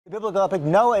Biblical epic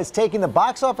Noah is taking the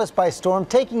box office by storm,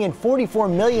 taking in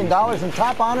 $44 million in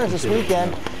top honors this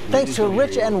weekend, thanks to a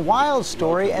rich and wild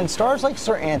story and stars like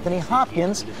Sir Anthony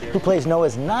Hopkins, who plays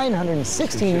Noah's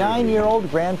 969-year-old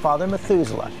grandfather,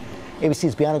 Methuselah.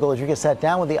 ABC's Bianca Rodriguez sat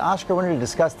down with the Oscar winner to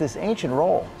discuss this ancient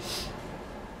role.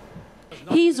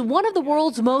 He's one of the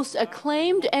world's most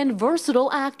acclaimed and versatile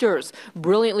actors,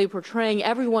 brilliantly portraying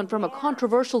everyone from a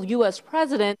controversial U.S.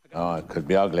 president it could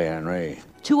be ugly, Henry,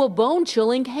 to a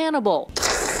bone-chilling cannibal.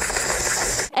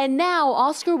 And now,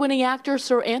 Oscar-winning actor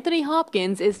Sir Anthony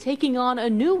Hopkins is taking on a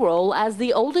new role as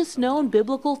the oldest-known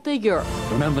biblical figure.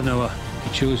 Remember, Noah,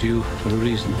 he chose you for a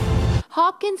reason.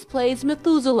 Hopkins plays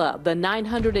Methuselah, the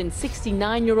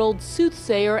 969-year-old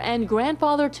soothsayer and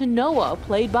grandfather to Noah,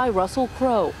 played by Russell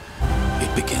Crowe.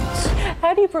 It begins.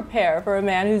 How do you prepare for a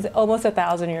man who's almost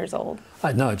 1,000 years old?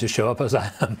 I know, just show up as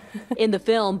I am. In the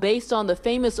film, based on the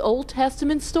famous Old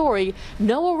Testament story,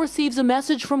 Noah receives a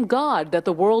message from God that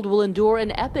the world will endure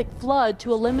an epic flood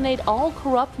to eliminate all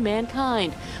corrupt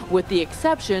mankind, with the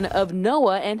exception of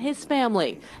Noah and his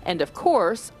family, and of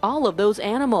course, all of those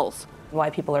animals.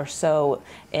 Why people are so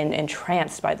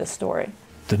entranced by this story.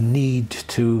 The need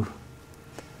to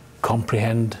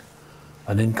comprehend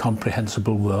an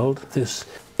incomprehensible world, this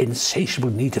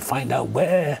insatiable need to find out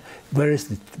where is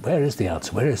the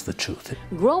answer, where is the truth.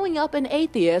 Growing up an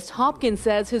atheist, Hopkins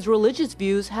says his religious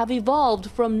views have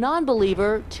evolved from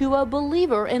non-believer to a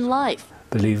believer in life.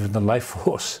 Believe in the life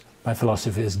force. My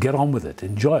philosophy is get on with it,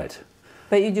 enjoy it.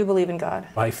 But you do believe in God?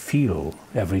 I feel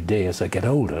every day as I get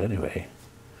older anyway,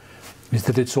 is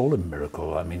that it's all a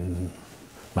miracle. I mean,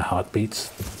 my heart beats,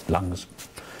 lungs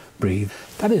breathe.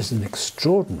 That is an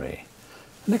extraordinary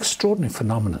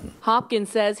phenomenon. Hopkins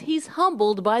says he's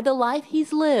humbled by the life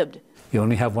he's lived. You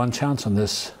only have one chance on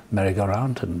this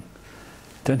merry-go-round, and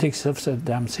don't take yourself so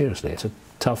damn seriously. It's a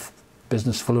tough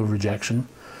business full of rejection,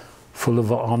 full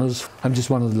of honors. I'm just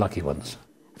one of the lucky ones.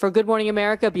 For Good Morning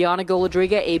America, Bianca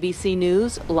Rodriguez, ABC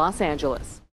News, Los Angeles.